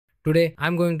Today,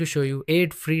 I'm going to show you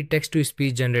 8 free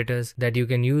text-to-speech generators that you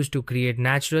can use to create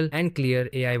natural and clear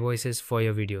AI voices for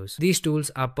your videos. These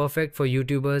tools are perfect for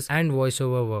YouTubers and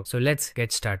voiceover work. So let's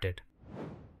get started.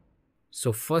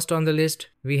 So first on the list,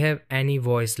 we have Any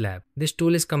Voice Lab. This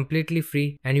tool is completely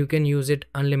free and you can use it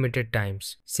unlimited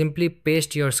times. Simply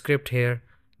paste your script here,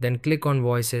 then click on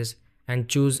Voices and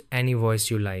choose any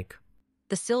voice you like.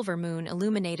 The silver moon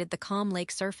illuminated the calm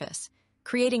lake surface,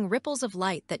 creating ripples of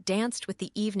light that danced with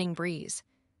the evening breeze.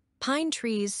 Pine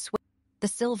trees The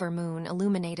silver moon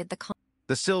illuminated the calm.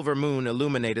 The silver moon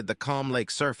illuminated the calm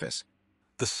lake surface.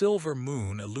 The silver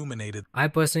moon illuminated. I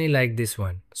personally like this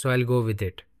one, so I'll go with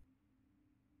it.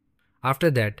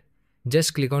 After that,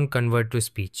 just click on Convert to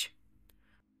Speech.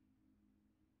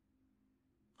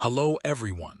 Hello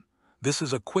everyone. This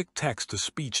is a quick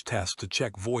text-to-speech test to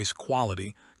check voice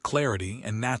quality, clarity,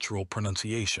 and natural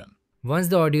pronunciation. Once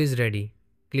the audio is ready,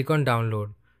 click on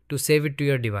Download to save it to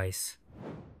your device.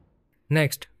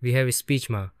 Next, we have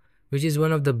Speechma, which is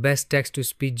one of the best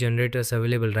text-to-speech generators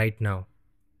available right now.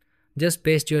 Just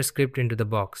paste your script into the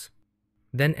box.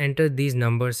 Then enter these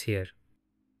numbers here.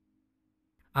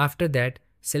 After that,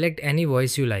 select any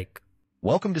voice you like.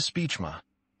 Welcome to Speechma.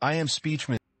 I am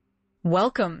Speechma.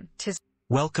 Welcome to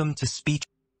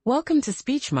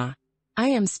Speechma. I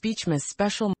am Speechma's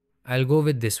special. I'll go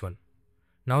with this one.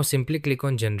 Now simply click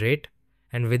on Generate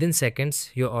and within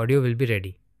seconds your audio will be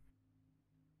ready.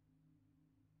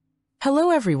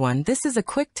 Hello everyone, this is a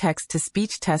quick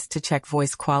text-to-speech test to check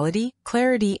voice quality,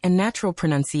 clarity, and natural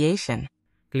pronunciation.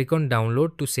 Click on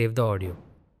Download to save the audio.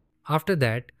 After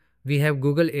that, we have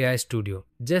Google AI Studio.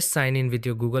 Just sign in with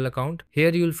your Google account. Here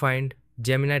you'll find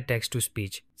Gemini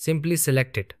Text-to-Speech. Simply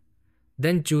select it.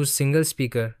 Then choose Single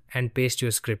Speaker and paste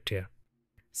your script here.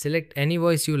 Select any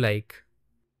voice you like.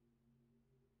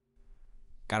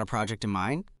 Got a project in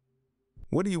mind?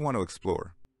 What do you want to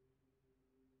explore?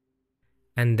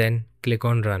 And then click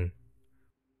on Run.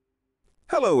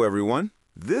 Hello everyone.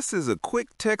 This is a quick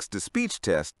text-to-speech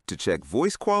test to check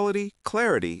voice quality,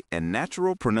 clarity, and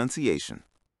natural pronunciation.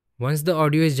 Once the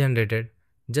audio is generated,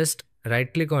 just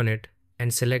right-click on it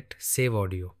and select Save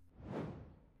Audio.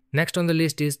 Next on the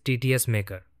list is TTS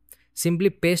Maker. Simply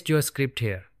paste your script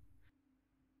here.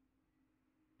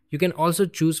 You can also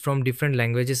choose from different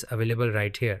languages available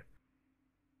right here.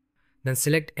 Then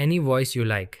select any voice you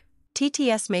like.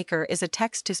 TTS Maker is a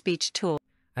text-to-speech tool.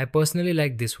 I personally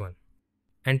like this one.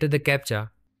 Enter the CAPTCHA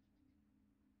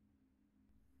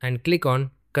and click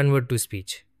on Convert to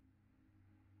Speech.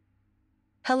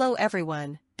 Hello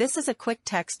everyone, this is a quick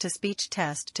text-to-speech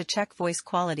test to check voice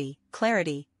quality,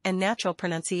 clarity, and natural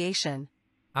pronunciation.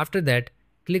 After that,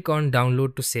 click on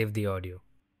Download to save the audio.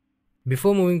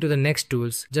 Before moving to the next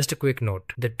tools, just a quick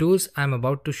note. The tools I'm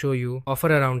about to show you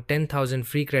offer around 10,000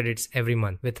 free credits every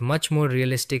month with much more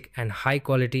realistic and high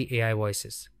quality AI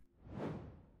voices.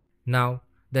 Now,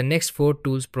 the next 4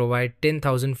 tools provide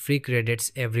 10,000 free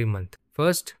credits every month.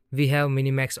 First, we have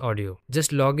Minimax Audio.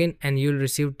 Just log in and you'll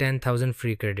receive 10,000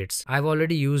 free credits. I've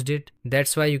already used it,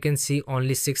 that's why you can see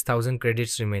only 6,000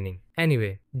 credits remaining.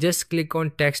 Anyway, just click on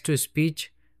Text to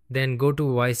Speech, then go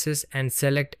to Voices and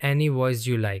select any voice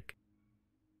you like.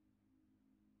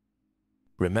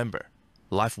 Remember,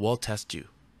 life will test you,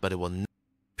 but it will not.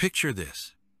 Picture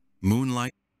this.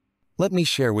 Moonlight. Let me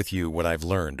share with you what I've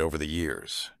learned over the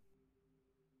years.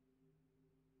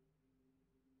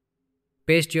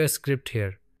 Paste your script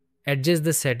here. Adjust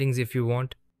the settings if you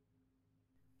want.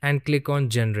 And click on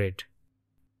Generate.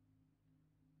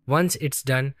 Once it's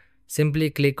done, simply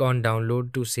click on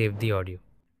Download to save the audio.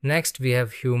 Next, we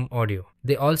have Hume Audio.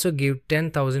 They also give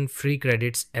 10,000 free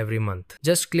credits every month.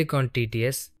 Just click on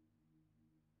TTS.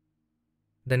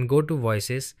 Then go to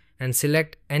Voices and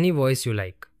select any voice you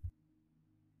like.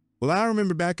 Well, I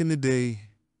remember back in the day,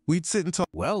 we'd sit and talk.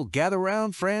 Well, gather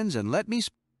round, friends, and let me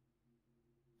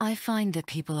I find that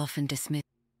people often dismiss.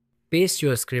 Paste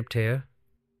your script here.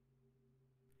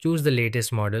 Choose the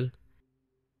latest model.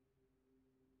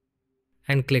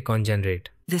 And click on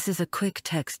Generate. This is a quick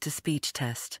text-to-speech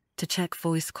test to check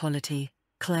voice quality,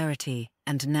 clarity,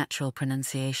 and natural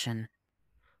pronunciation.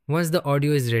 Once the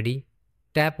audio is ready,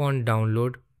 tap on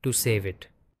Download to save it.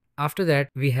 After that,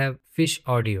 we have Fish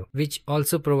Audio, which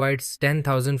also provides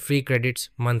 10,000 free credits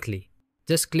monthly.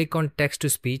 Just click on Text to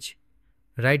Speech,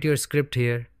 write your script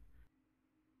here,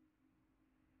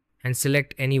 and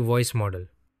select any voice model.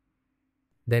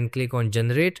 Then click on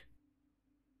Generate.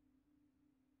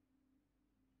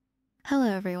 Hello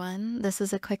everyone, this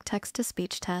is a quick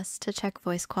text-to-speech test to check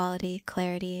voice quality,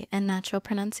 clarity, and natural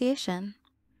pronunciation.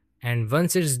 And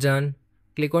once it's done,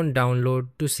 click on Download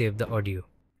to save the audio.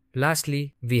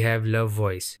 Lastly, we have Love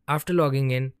Voice. After logging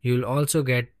in, you'll also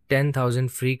get 10,000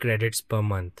 free credits per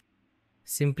month.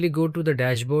 Simply go to the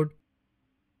dashboard,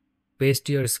 paste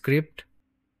your script,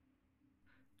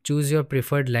 choose your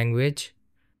preferred language,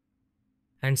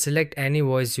 and select any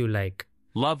voice you like.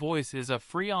 LaVoice is a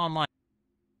free online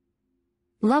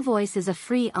LaVoice is a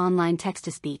free online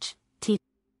text-to-speech.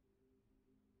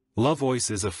 LaVoice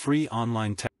is a free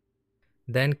online text.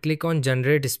 Then click on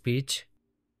Generate Speech.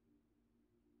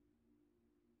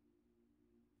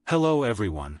 Hello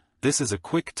everyone, this is a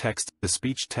quick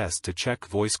text-to-speech test to check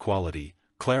voice quality,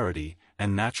 clarity,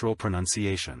 and natural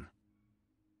pronunciation.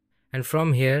 And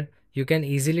from here, you can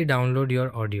easily download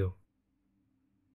your audio.